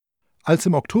Als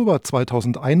im Oktober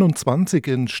 2021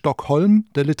 in Stockholm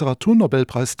der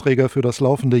Literaturnobelpreisträger für das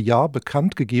laufende Jahr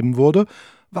bekannt gegeben wurde,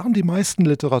 waren die meisten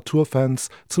Literaturfans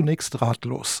zunächst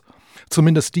ratlos.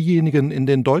 Zumindest diejenigen in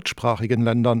den deutschsprachigen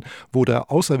Ländern, wo der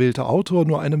auserwählte Autor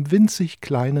nur einem winzig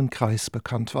kleinen Kreis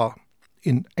bekannt war.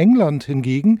 In England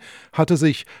hingegen hatte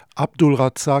sich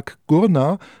Abdulrazak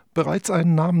Gurnah bereits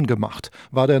einen Namen gemacht,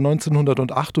 war der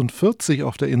 1948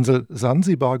 auf der Insel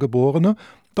Sansibar geborene,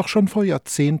 doch schon vor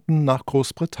Jahrzehnten nach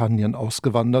Großbritannien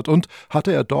ausgewandert und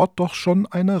hatte er dort doch schon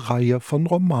eine Reihe von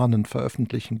Romanen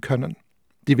veröffentlichen können.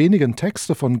 Die wenigen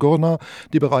Texte von Gurnah,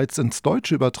 die bereits ins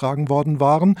Deutsche übertragen worden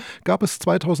waren, gab es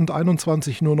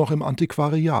 2021 nur noch im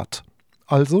Antiquariat.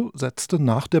 Also setzte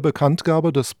nach der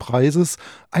Bekanntgabe des Preises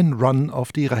ein Run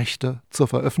auf die Rechte zur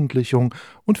Veröffentlichung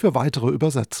und für weitere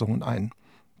Übersetzungen ein.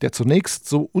 Der zunächst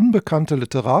so unbekannte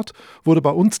Literat wurde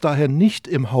bei uns daher nicht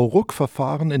im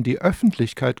Hauruck-Verfahren in die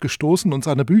Öffentlichkeit gestoßen und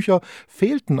seine Bücher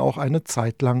fehlten auch eine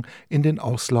Zeit lang in den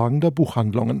Auslagen der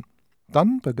Buchhandlungen.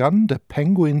 Dann begann der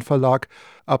Penguin-Verlag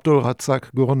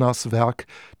Abdulrazak Gurnahs Werk,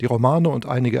 die Romane und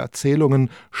einige Erzählungen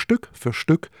Stück für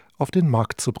Stück auf den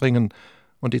Markt zu bringen.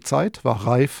 Und die Zeit war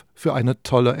reif für eine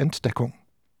tolle Entdeckung.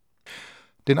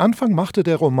 Den Anfang machte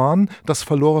der Roman Das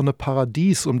verlorene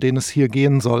Paradies, um den es hier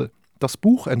gehen soll. Das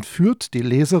Buch entführt die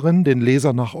Leserin, den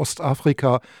Leser nach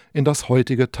Ostafrika, in das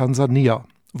heutige Tansania.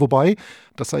 Wobei,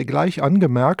 das sei gleich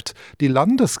angemerkt, die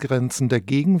Landesgrenzen der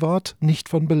Gegenwart nicht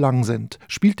von Belang sind,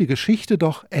 spielt die Geschichte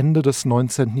doch Ende des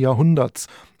 19. Jahrhunderts,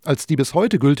 als die bis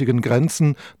heute gültigen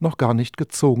Grenzen noch gar nicht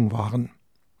gezogen waren.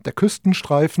 Der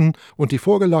Küstenstreifen und die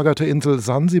vorgelagerte Insel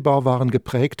Sansibar waren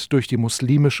geprägt durch die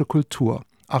muslimische Kultur.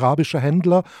 Arabische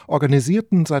Händler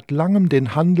organisierten seit langem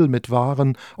den Handel mit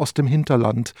Waren aus dem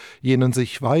Hinterland, jenen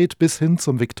sich weit bis hin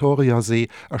zum Viktoriasee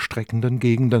erstreckenden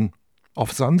Gegenden.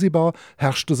 Auf Sansibar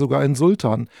herrschte sogar ein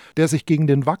Sultan, der sich gegen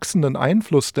den wachsenden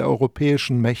Einfluss der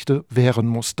europäischen Mächte wehren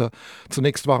musste.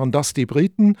 Zunächst waren das die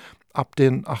Briten, ab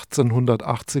den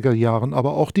 1880er Jahren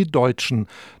aber auch die Deutschen,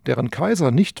 deren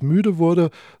Kaiser nicht müde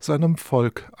wurde, seinem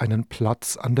Volk einen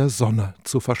Platz an der Sonne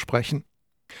zu versprechen.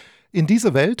 In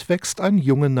diese Welt wächst ein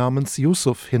Junge namens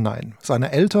Yusuf hinein.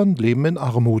 Seine Eltern leben in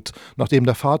Armut, nachdem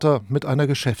der Vater mit einer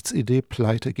Geschäftsidee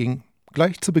pleite ging.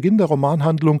 Gleich zu Beginn der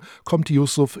Romanhandlung kommt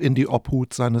Yusuf in die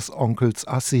Obhut seines Onkels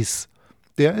Aziz.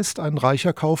 Der ist ein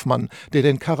reicher Kaufmann, der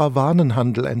den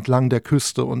Karawanenhandel entlang der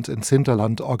Küste und ins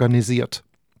Hinterland organisiert.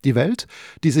 Die Welt,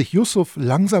 die sich Yusuf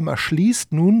langsam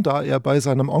erschließt, nun da er bei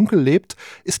seinem Onkel lebt,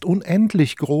 ist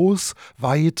unendlich groß,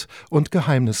 weit und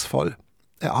geheimnisvoll.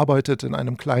 Er arbeitet in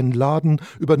einem kleinen Laden,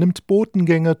 übernimmt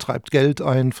Botengänge, treibt Geld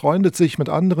ein, freundet sich mit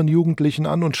anderen Jugendlichen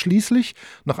an und schließlich,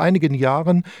 nach einigen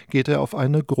Jahren, geht er auf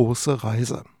eine große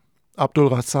Reise.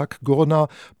 Abdulrazak Gurnah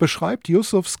beschreibt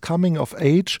Yusufs Coming of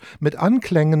Age mit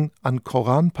Anklängen an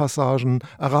Koranpassagen,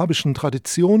 arabischen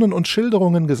Traditionen und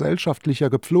Schilderungen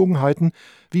gesellschaftlicher Gepflogenheiten,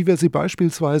 wie wir sie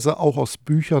beispielsweise auch aus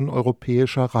Büchern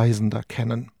europäischer Reisender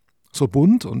kennen. So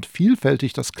bunt und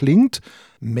vielfältig das klingt,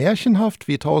 märchenhaft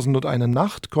wie 1001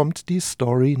 Nacht kommt die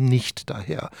Story nicht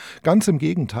daher. Ganz im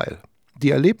Gegenteil.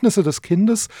 Die Erlebnisse des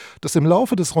Kindes, das im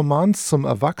Laufe des Romans zum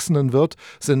Erwachsenen wird,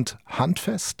 sind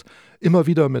handfest, immer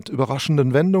wieder mit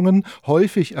überraschenden Wendungen,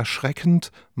 häufig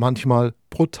erschreckend, manchmal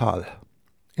brutal.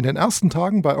 In den ersten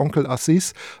Tagen bei Onkel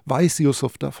Aziz weiß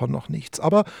Yusuf davon noch nichts,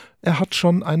 aber er hat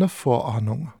schon eine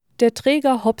Vorahnung. Der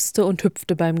Träger hopste und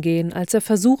hüpfte beim Gehen, als er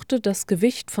versuchte, das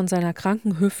Gewicht von seiner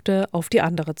kranken Hüfte auf die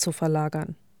andere zu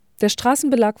verlagern. Der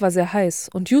Straßenbelag war sehr heiß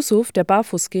und Yusuf, der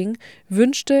barfuß ging,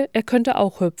 wünschte, er könnte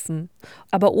auch hüpfen.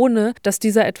 Aber ohne, dass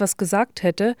dieser etwas gesagt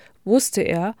hätte, wusste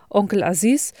er, Onkel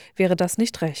Aziz wäre das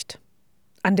nicht recht.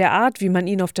 An der Art, wie man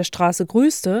ihn auf der Straße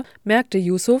grüßte, merkte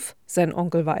Yusuf, sein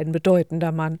Onkel war ein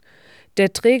bedeutender Mann.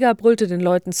 Der Träger brüllte den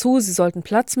Leuten zu, sie sollten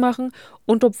Platz machen,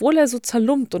 und obwohl er so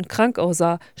zerlumpt und krank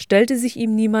aussah, stellte sich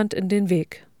ihm niemand in den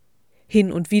Weg.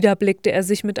 Hin und wieder blickte er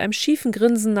sich mit einem schiefen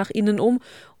Grinsen nach ihnen um,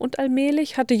 und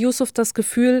allmählich hatte Yusuf das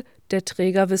Gefühl, der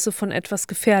Träger wisse von etwas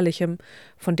Gefährlichem,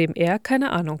 von dem er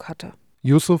keine Ahnung hatte.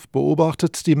 Yusuf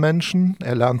beobachtet die Menschen,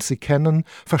 er lernt sie kennen,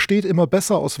 versteht immer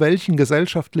besser, aus welchen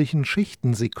gesellschaftlichen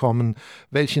Schichten sie kommen,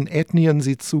 welchen Ethnien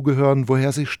sie zugehören,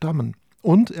 woher sie stammen.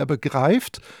 Und er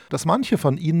begreift, dass manche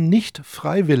von ihnen nicht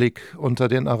freiwillig unter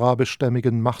den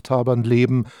arabischstämmigen Machthabern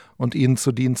leben und ihnen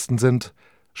zu Diensten sind.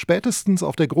 Spätestens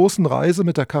auf der großen Reise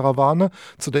mit der Karawane,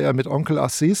 zu der er mit Onkel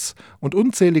Aziz und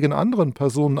unzähligen anderen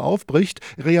Personen aufbricht,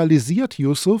 realisiert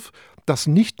Yusuf, dass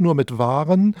nicht nur mit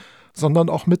Waren, sondern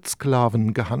auch mit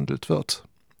Sklaven gehandelt wird.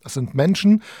 Das sind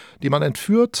Menschen, die man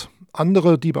entführt,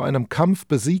 andere, die bei einem Kampf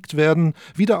besiegt werden,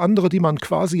 wieder andere, die man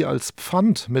quasi als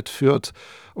Pfand mitführt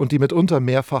und die mitunter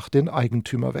mehrfach den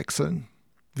Eigentümer wechseln.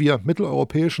 Wir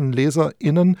mitteleuropäischen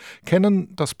LeserInnen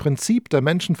kennen das Prinzip der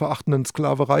menschenverachtenden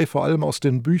Sklaverei vor allem aus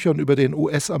den Büchern über den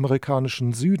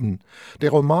US-amerikanischen Süden. Der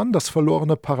Roman »Das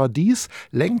verlorene Paradies«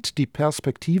 lenkt die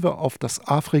Perspektive auf das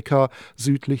Afrika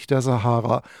südlich der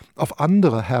Sahara, auf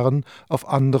andere Herren, auf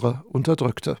andere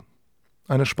Unterdrückte.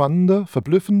 Eine spannende,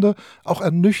 verblüffende, auch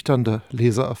ernüchternde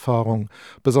Leseerfahrung.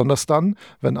 Besonders dann,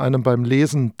 wenn einem beim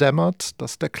Lesen dämmert,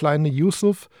 dass der kleine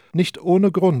Yusuf nicht ohne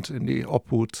Grund in die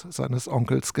Obhut seines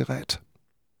Onkels gerät.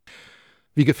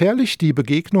 Wie gefährlich die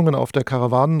Begegnungen auf der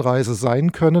Karawanenreise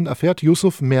sein können, erfährt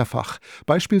Yusuf mehrfach.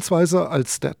 Beispielsweise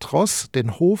als der Tross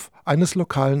den Hof eines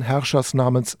lokalen Herrschers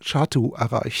namens Chatu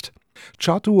erreicht.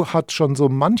 Chatu hat schon so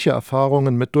manche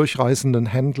Erfahrungen mit durchreisenden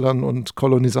Händlern und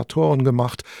Kolonisatoren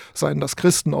gemacht, seien das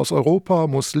Christen aus Europa,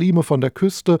 Muslime von der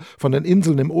Küste, von den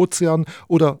Inseln im Ozean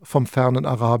oder vom fernen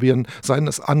Arabien, seien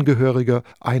es Angehörige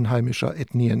einheimischer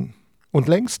Ethnien. Und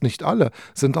längst nicht alle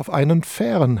sind auf einen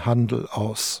fairen Handel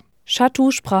aus. Chatu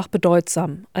sprach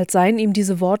bedeutsam, als seien ihm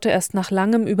diese Worte erst nach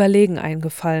langem Überlegen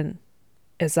eingefallen.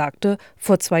 Er sagte,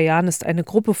 vor 2 Jahren ist eine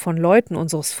Gruppe von Leuten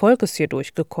unseres Volkes hier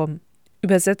durchgekommen,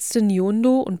 übersetzte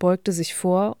Nyundo und beugte sich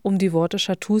vor, um die Worte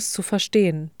Chatus zu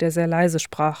verstehen, der sehr leise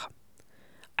sprach.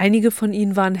 Einige von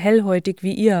ihnen waren hellhäutig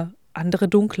wie ihr, andere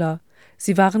dunkler.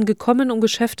 Sie waren gekommen, um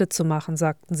Geschäfte zu machen,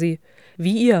 sagten sie,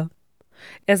 wie ihr.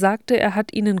 Er sagte, er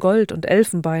hat ihnen Gold und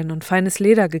Elfenbein und feines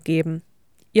Leder gegeben.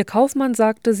 Ihr Kaufmann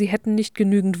sagte, sie hätten nicht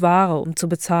genügend Ware, um zu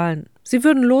bezahlen. Sie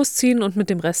würden losziehen und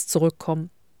mit dem Rest zurückkommen.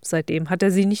 Seitdem hat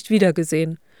er sie nicht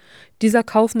wiedergesehen. Dieser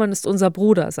Kaufmann ist unser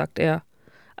Bruder, sagt er.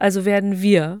 Also werden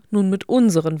wir nun mit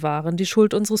unseren Waren die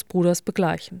Schuld unseres Bruders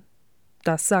begleichen.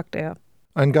 Das sagt er.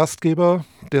 Ein Gastgeber,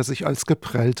 der sich als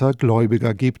geprellter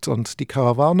Gläubiger gibt und die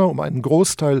Karawane um einen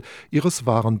Großteil ihres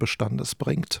Warenbestandes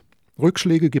bringt.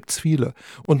 Rückschläge gibt's viele.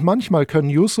 Und manchmal können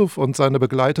Yusuf und seine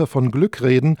Begleiter von Glück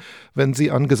reden, wenn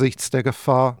sie angesichts der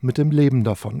Gefahr mit dem Leben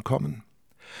davonkommen.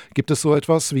 Gibt es so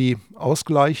etwas wie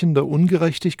ausgleichende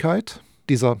Ungerechtigkeit?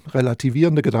 Dieser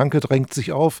relativierende Gedanke drängt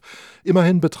sich auf.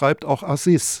 Immerhin betreibt auch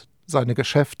Aziz seine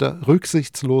Geschäfte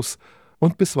rücksichtslos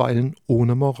und bisweilen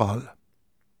ohne Moral.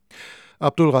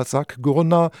 Abdulrazak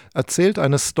Gurnah erzählt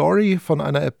eine Story von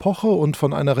einer Epoche und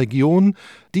von einer Region,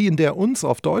 die in der uns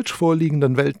auf Deutsch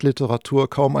vorliegenden Weltliteratur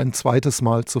kaum ein zweites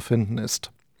Mal zu finden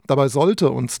ist. Dabei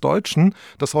sollte uns Deutschen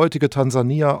das heutige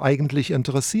Tansania eigentlich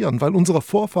interessieren, weil unsere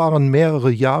Vorfahren mehrere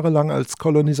Jahre lang als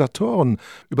Kolonisatoren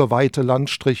über weite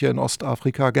Landstriche in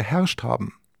Ostafrika geherrscht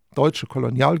haben. Deutsche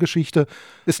Kolonialgeschichte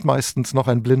ist meistens noch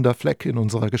ein blinder Fleck in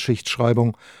unserer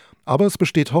Geschichtsschreibung. Aber es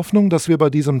besteht Hoffnung, dass wir bei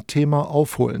diesem Thema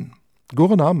aufholen.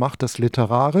 Gurnah macht es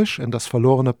literarisch in das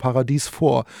verlorene Paradies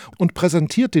vor und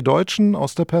präsentiert die Deutschen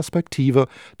aus der Perspektive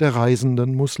der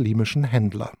reisenden muslimischen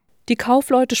Händler. Die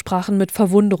Kaufleute sprachen mit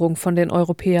Verwunderung von den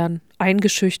Europäern,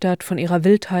 eingeschüchtert von ihrer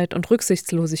Wildheit und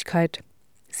Rücksichtslosigkeit.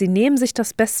 Sie nehmen sich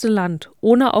das beste Land,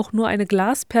 ohne auch nur eine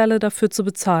Glasperle dafür zu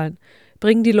bezahlen,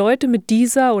 bringen die Leute mit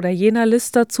dieser oder jener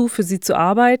List dazu, für sie zu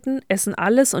arbeiten, essen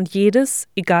alles und jedes,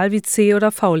 egal wie zäh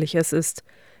oder faulig es ist.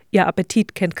 Ihr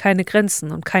Appetit kennt keine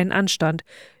Grenzen und keinen Anstand,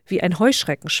 wie ein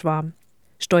Heuschreckenschwarm.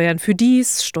 Steuern für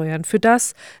dies, Steuern für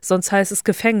das, sonst heißt es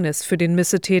Gefängnis für den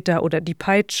Missetäter oder die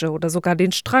Peitsche oder sogar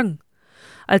den Strang.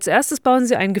 Als erstes bauen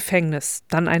sie ein Gefängnis,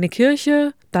 dann eine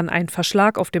Kirche, dann einen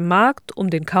Verschlag auf dem Markt,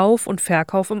 um den Kauf und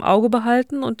Verkauf im Auge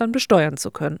behalten und dann besteuern zu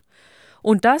können.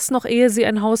 Und das noch ehe sie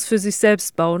ein Haus für sich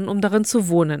selbst bauen, um darin zu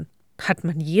wohnen. Hat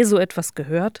man je so etwas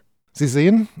gehört? Sie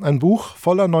sehen, ein Buch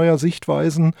voller neuer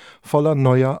Sichtweisen, voller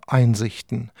neuer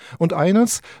Einsichten. Und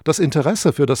eines, das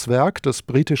Interesse für das Werk des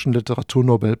britischen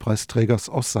Literaturnobelpreisträgers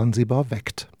aus Sansibar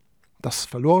weckt. Das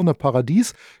verlorene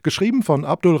Paradies, geschrieben von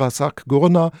Abdulrazak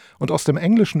Gurnah und aus dem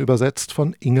Englischen übersetzt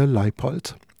von Inge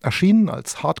Leipold. Erschienen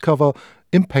als Hardcover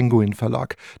im Penguin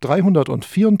Verlag.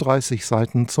 334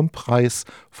 Seiten zum Preis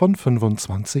von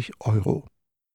 25 €.